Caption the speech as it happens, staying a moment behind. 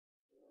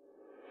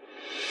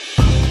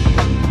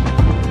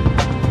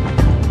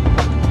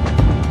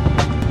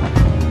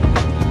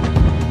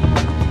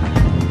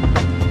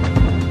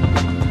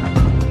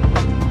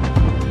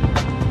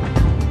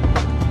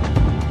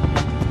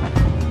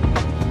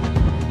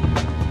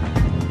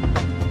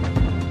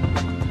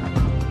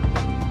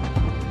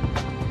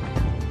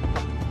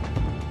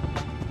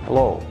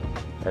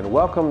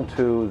Welcome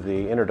to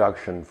the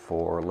introduction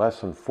for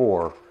Lesson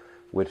 4,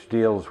 which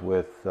deals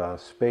with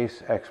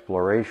space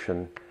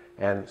exploration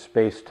and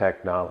space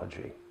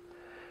technology.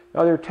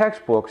 Now, their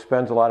textbook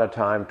spends a lot of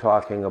time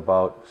talking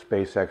about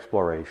space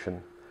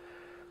exploration,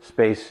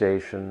 space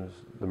stations,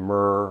 the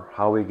MIR,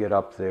 how we get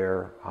up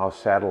there, how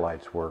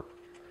satellites work.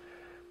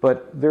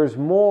 But there's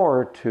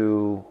more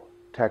to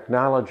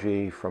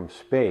technology from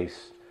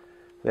space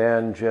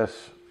than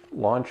just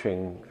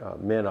launching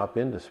men up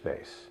into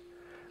space.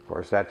 Of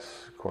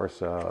course,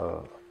 that's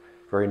a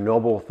very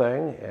noble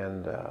thing,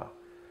 and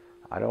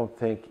I don't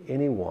think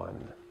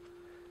anyone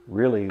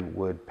really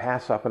would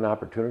pass up an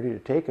opportunity to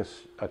take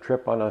a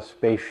trip on a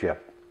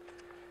spaceship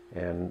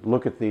and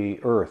look at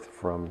the Earth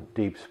from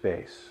deep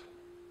space.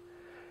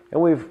 And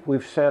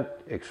we've sent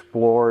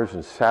explorers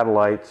and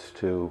satellites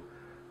to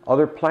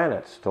other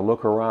planets to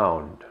look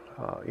around.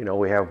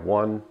 We have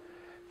one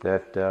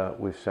that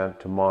we've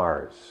sent to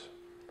Mars.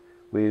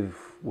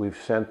 We've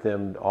sent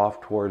them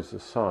off towards the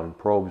sun,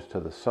 probes to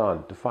the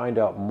sun, to find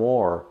out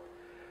more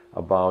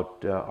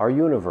about our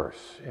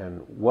universe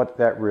and what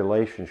that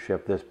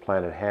relationship this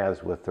planet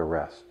has with the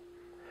rest.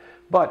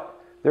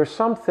 But there's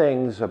some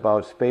things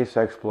about space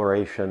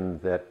exploration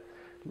that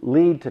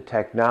lead to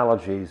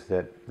technologies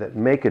that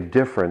make a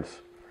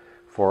difference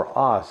for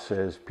us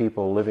as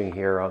people living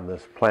here on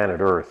this planet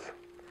Earth.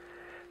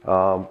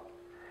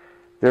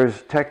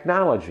 There's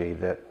technology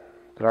that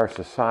our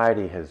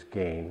society has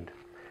gained.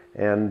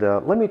 And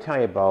let me tell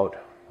you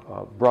about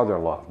a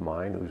brother-in-law of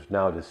mine who's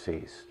now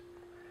deceased.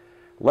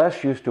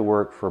 Les used to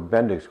work for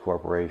Bendix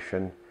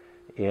Corporation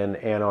in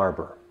Ann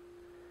Arbor,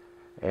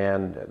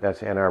 and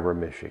that's Ann Arbor,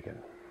 Michigan.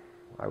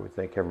 I would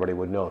think everybody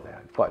would know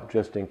that, but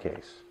just in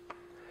case.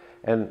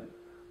 And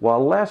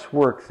while Les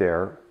worked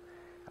there,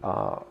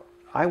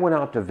 I went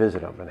out to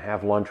visit him and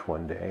have lunch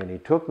one day, and he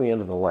took me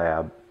into the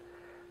lab.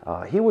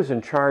 He was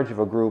in charge of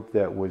a group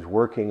that was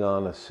working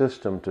on a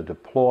system to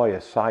deploy a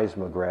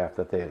seismograph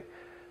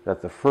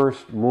that the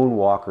first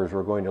moonwalkers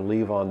were going to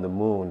leave on the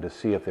moon to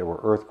see if there were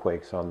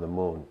earthquakes on the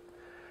moon.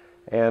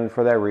 And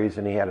for that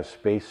reason, he had a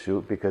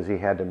spacesuit because he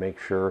had to make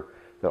sure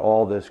that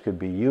all this could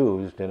be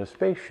used in a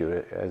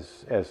spacesuit,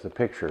 as the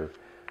picture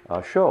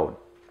showed.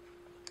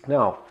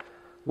 Now,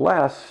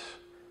 Les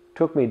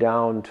took me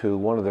down to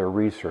one of their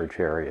research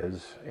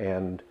areas,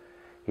 and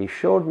he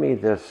showed me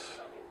this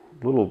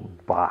little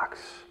box,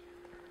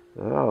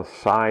 the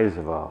size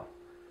of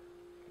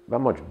not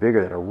much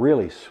bigger than a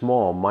really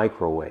small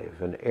microwave,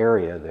 an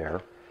area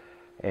there.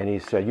 And he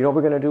said, "You know what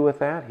we're going to do with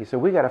that?" He said,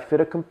 "We got to fit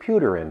a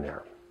computer in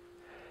there."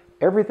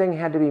 Everything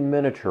had to be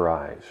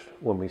miniaturized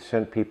when we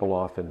sent people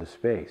off into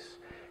space.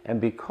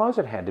 And because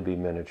it had to be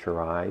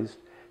miniaturized,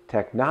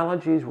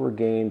 technologies were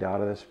gained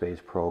out of the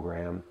space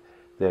program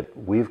that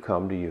we've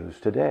come to use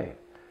today.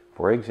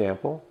 For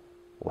example,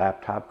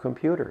 laptop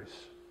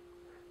computers,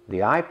 the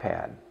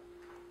iPad.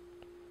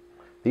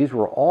 These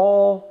were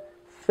all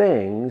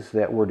things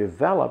that were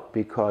developed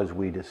because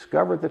we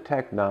discovered the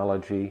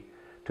technology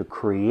to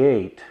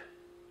create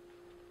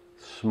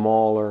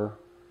smaller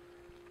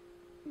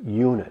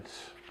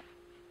units.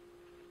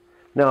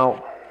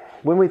 Now,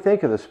 when we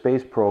think of the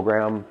space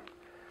program,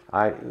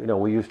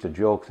 we used to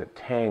joke that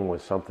Tang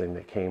was something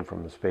that came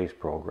from the space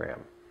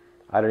program.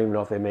 I don't even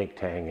know if they make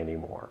Tang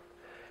anymore.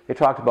 They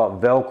talked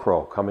about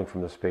Velcro coming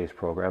from the space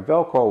program.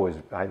 Velcro was,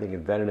 I think,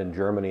 invented in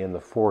Germany in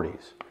the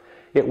 40s.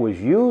 It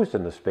was used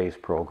in the space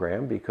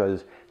program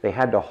because they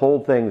had to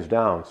hold things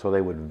down so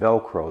they would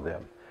Velcro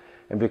them.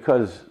 And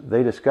because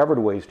they discovered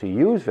ways to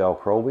use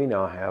Velcro, we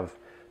now have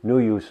new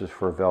uses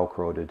for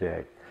Velcro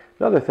today.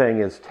 Another thing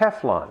is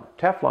Teflon.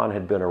 Teflon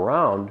had been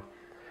around,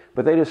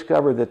 but they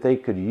discovered that they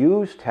could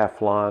use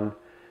Teflon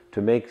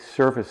to make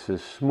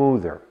surfaces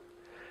smoother.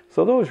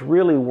 So those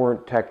really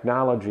weren't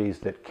technologies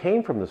that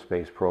came from the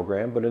space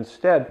program, but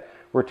instead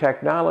were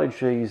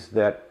technologies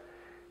that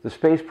the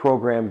space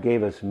program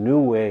gave us new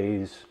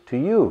ways to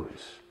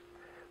use.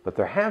 But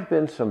there have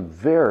been some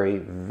very,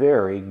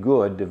 very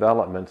good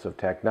developments of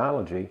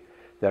technology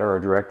that are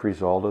a direct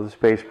result of the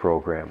space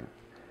program.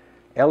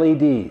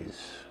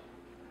 LEDs,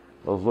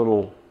 those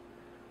little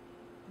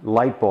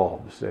light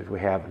bulbs that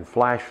we have in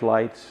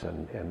flashlights,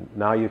 and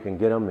now you can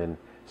get them in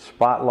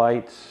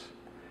spotlights,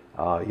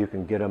 you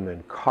can get them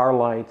in car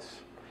lights.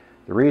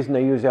 The reason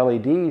they use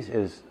LEDs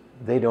is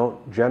they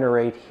don't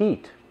generate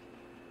heat.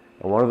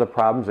 And one of the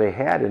problems they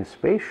had in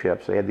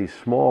spaceships, they had these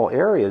small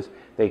areas,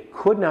 they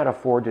could not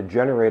afford to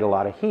generate a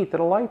lot of heat that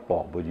a light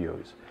bulb would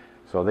use.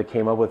 So they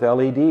came up with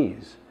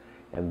LEDs,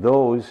 and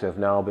those have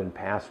now been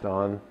passed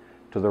on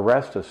to the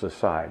rest of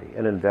society,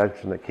 an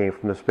invention that came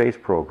from the space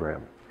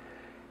program.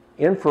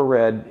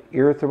 Infrared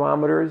ear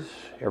thermometers.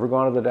 Ever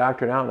gone to the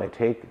doctor now and they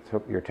take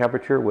your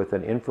temperature with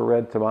an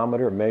infrared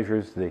thermometer? It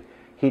measures the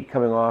heat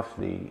coming off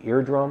the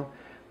eardrum.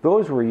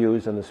 Those were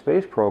used in the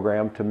space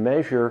program to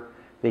measure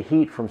the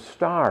heat from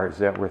stars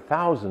that were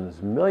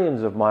thousands,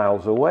 millions of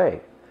miles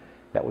away.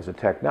 That was a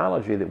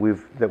technology that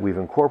we've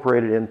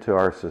incorporated into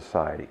our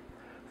society.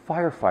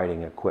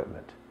 Firefighting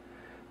equipment.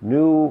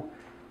 New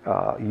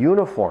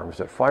uniforms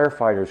that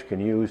firefighters can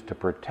use to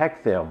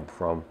protect them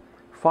from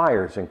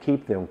fires and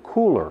keep them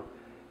cooler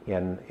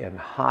in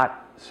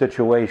hot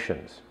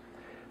situations.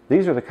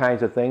 These are the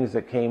kinds of things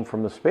that came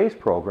from the space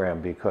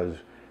program, because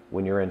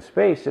when you're in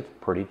space, it's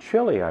pretty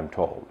chilly, I'm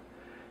told.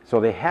 So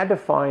they had to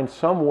find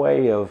some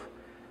way of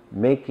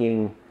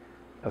making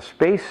a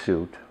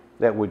spacesuit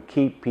that would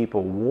keep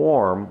people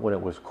warm when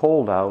it was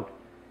cold out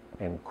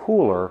and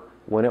cooler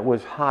when it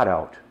was hot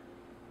out.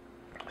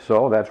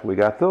 So we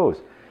got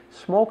those.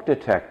 Smoke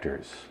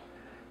detectors.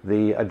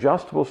 The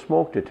adjustable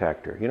smoke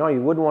detector. You know,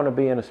 you wouldn't want to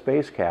be in a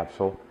space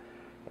capsule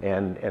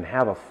and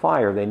have a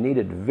fire. They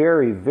needed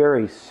very,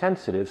 very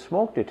sensitive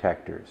smoke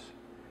detectors.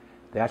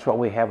 That's what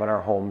we have in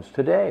our homes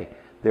today.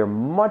 They're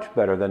much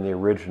better than the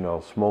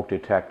original smoke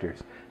detectors.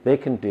 They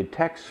can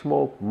detect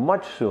smoke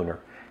much sooner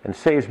and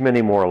saves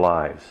many more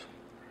lives.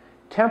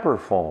 Temper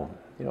foam,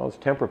 you know, those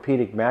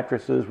Tempur-Pedic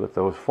mattresses with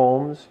those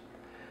foams,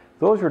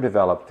 those were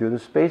developed through the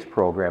space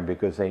program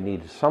because they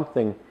needed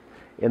something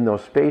in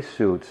those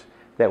spacesuits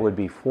that would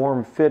be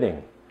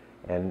form-fitting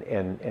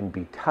and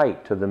be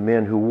tight to the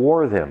men who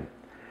wore them.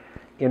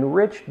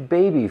 Enriched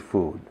baby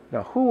food.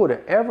 Now, who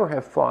would ever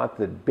have thought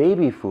that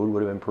baby food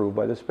would have improved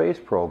by the space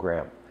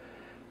program?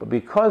 But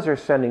because they're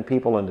sending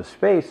people into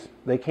space,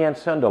 they can't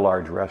send a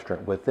large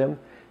restaurant with them.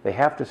 They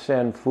have to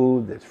send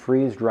food that's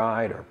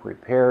freeze-dried or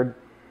prepared.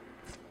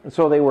 And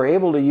so they were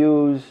able to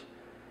use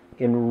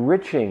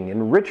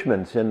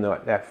enrichments in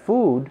that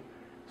food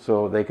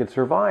so they could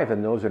survive.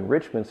 And those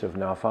enrichments have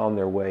now found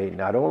their way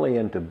not only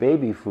into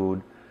baby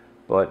food,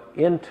 but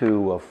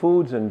into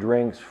foods and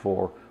drinks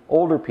for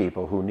older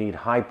people who need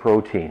high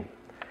protein.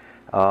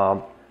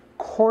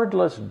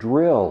 Cordless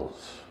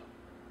drills.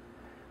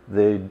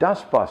 The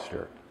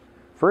dustbuster.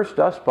 First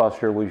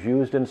dustbuster was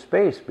used in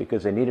space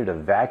because they needed to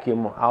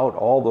vacuum out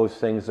all those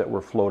things that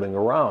were floating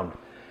around.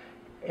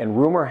 And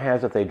rumor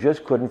has it they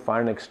just couldn't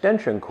find an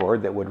extension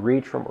cord that would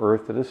reach from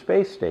Earth to the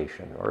space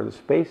station or the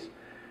space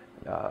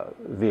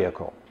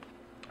vehicle.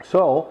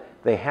 So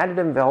they had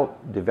to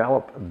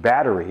develop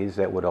batteries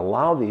that would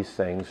allow these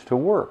things to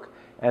work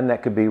and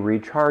that could be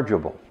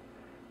rechargeable.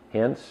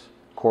 Hence,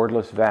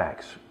 cordless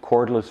vacs,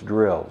 cordless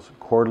drills,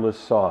 cordless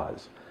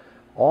saws.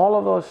 All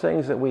of those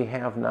things that we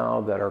have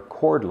now that are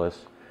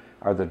cordless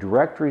are the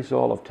direct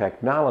result of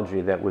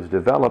technology that was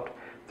developed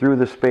through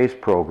the space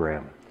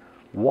program.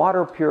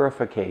 Water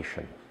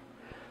purification.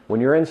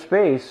 When you're in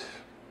space,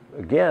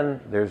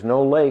 again, there's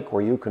no lake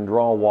where you can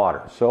draw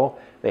water. So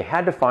they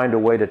had to find a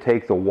way to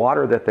take the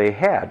water that they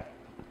had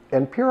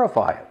and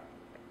purify it.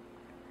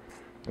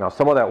 Now,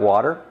 some of that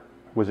water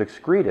was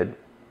excreted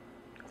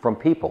from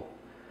people.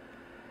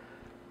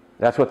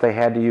 That's what they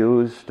had to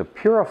use to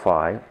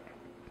purify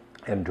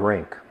and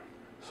drink.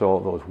 So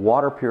those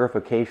water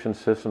purification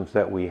systems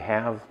that we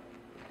have,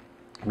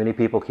 many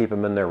people keep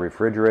them in their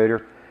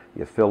refrigerator.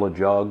 You fill a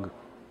jug,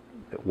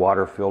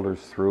 water filters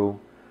through.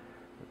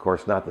 Of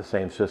course, not the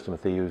same system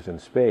that they use in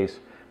space,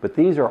 but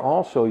these are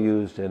also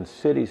used in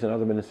cities and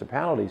other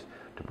municipalities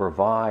to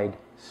provide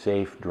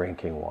safe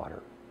drinking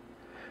water.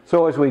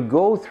 So as we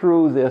go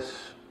through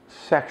this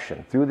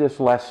section, through this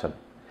lesson,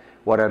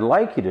 what I'd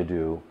like you to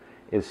do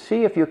is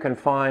see if you can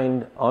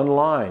find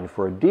online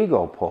for a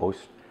DIGO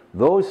post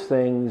those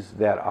things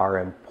that are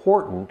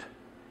important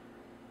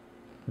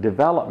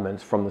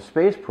developments from the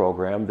space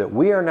program that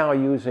we are now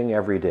using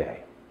every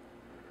day.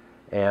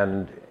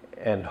 And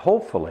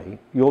hopefully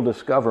you'll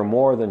discover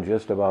more than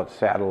just about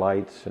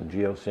satellites and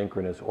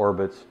geosynchronous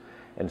orbits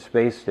and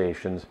space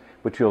stations,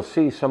 but you'll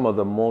see some of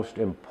the most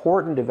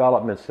important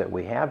developments that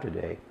we have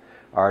today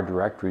are a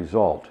direct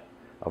result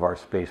of our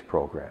space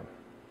program.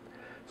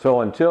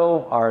 So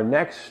until our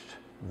next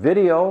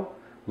video,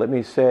 let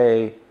me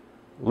say,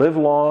 live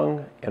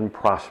long and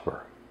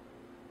prosper.